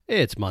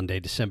It's Monday,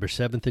 December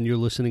 7th, and you're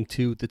listening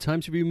to the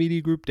Times Review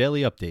Media Group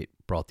Daily Update,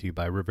 brought to you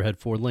by Riverhead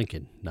Ford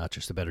Lincoln. Not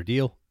just a better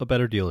deal, a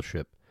better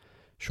dealership.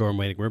 Shore &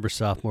 Wading River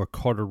sophomore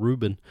Carter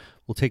Rubin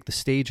will take the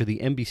stage of the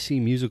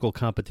NBC musical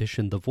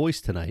competition The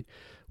Voice tonight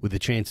with a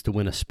chance to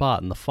win a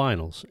spot in the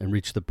finals and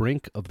reach the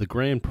brink of the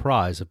grand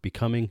prize of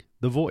becoming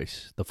The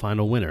Voice, the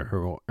final winner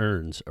who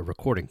earns a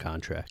recording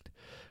contract.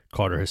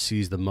 Carter has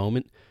seized the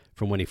moment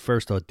from when he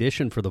first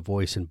auditioned for The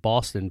Voice in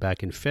Boston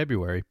back in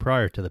February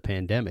prior to the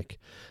pandemic.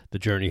 The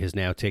journey has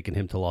now taken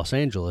him to Los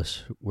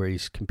Angeles, where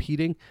he's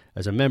competing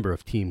as a member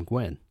of Team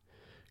Gwen.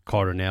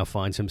 Carter now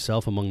finds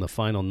himself among the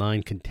final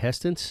 9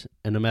 contestants,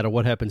 and no matter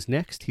what happens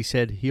next, he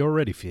said he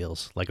already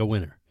feels like a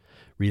winner.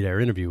 Read our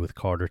interview with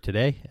Carter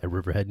today at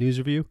Riverhead News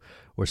Review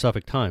or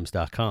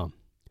SuffolkTimes.com.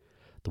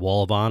 The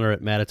Wall of Honor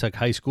at Mattituck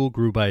High School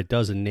grew by a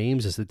dozen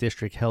names as the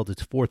district held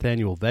its 4th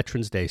annual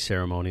Veterans Day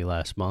ceremony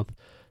last month.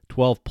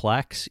 12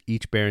 plaques,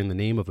 each bearing the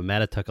name of a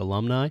Mattituck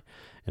alumni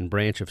and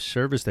branch of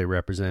service they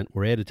represent,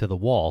 were added to the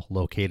wall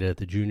located at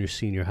the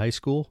junior-senior high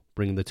school,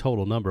 bringing the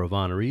total number of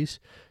honorees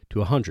to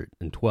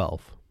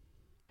 112.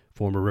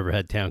 Former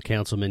Riverhead Town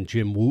Councilman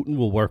Jim Wooten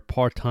will work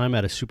part-time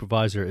at a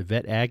Supervisor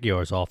Yvette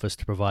Aguiar's office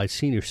to provide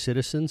senior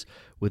citizens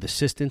with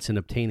assistance in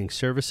obtaining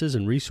services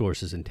and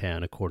resources in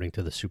town, according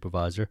to the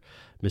supervisor.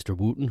 Mr.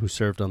 Wooten, who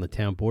served on the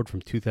town board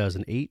from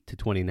 2008 to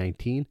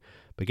 2019,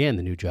 began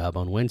the new job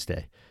on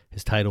Wednesday.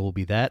 His title will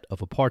be that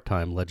of a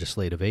part-time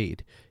legislative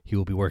aide. He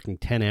will be working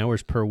 10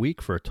 hours per week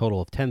for a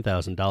total of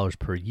 $10,000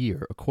 per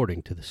year,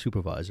 according to the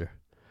supervisor.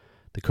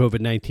 The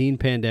COVID-19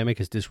 pandemic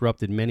has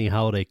disrupted many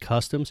holiday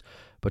customs,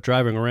 but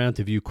driving around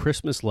to view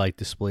Christmas light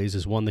displays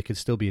is one that can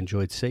still be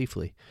enjoyed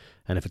safely.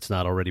 And if it's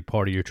not already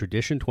part of your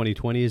tradition,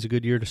 2020 is a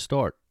good year to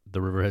start. The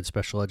Riverhead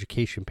Special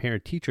Education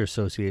Parent-Teacher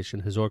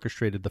Association has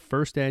orchestrated the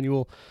first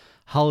annual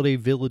Holiday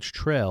Village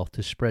Trail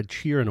to spread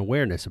cheer and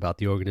awareness about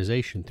the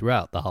organization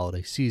throughout the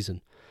holiday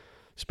season.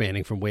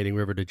 Spanning from Wading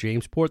River to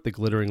Jamesport, the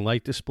glittering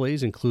light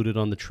displays included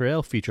on the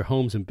trail feature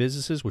homes and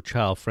businesses with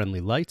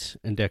child-friendly lights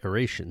and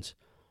decorations.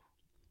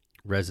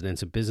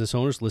 Residents and business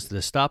owners listed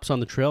as stops on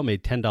the trail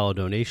made $10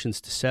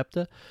 donations to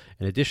SEPTA,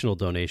 and additional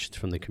donations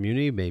from the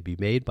community may be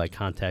made by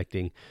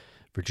contacting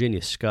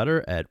Virginia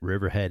Scudder at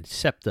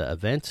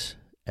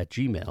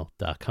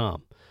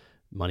riverheadseptaevents@gmail.com.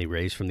 Money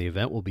raised from the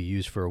event will be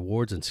used for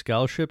awards and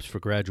scholarships for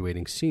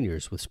graduating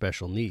seniors with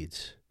special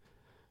needs.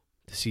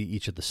 To see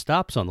each of the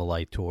stops on the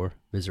light tour,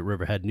 visit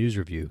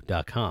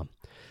riverheadnewsreview.com.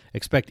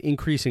 Expect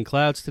increasing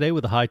clouds today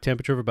with a high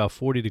temperature of about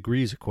 40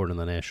 degrees, according to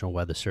the National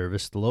Weather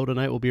Service. The low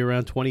tonight will be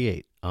around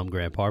 28. I'm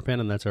Grant Parpan,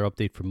 and that's our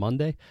update for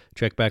Monday.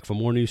 Check back for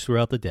more news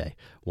throughout the day.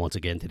 Once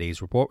again, today's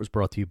report was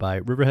brought to you by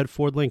Riverhead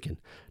Ford Lincoln.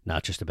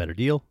 Not just a better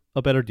deal,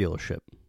 a better dealership.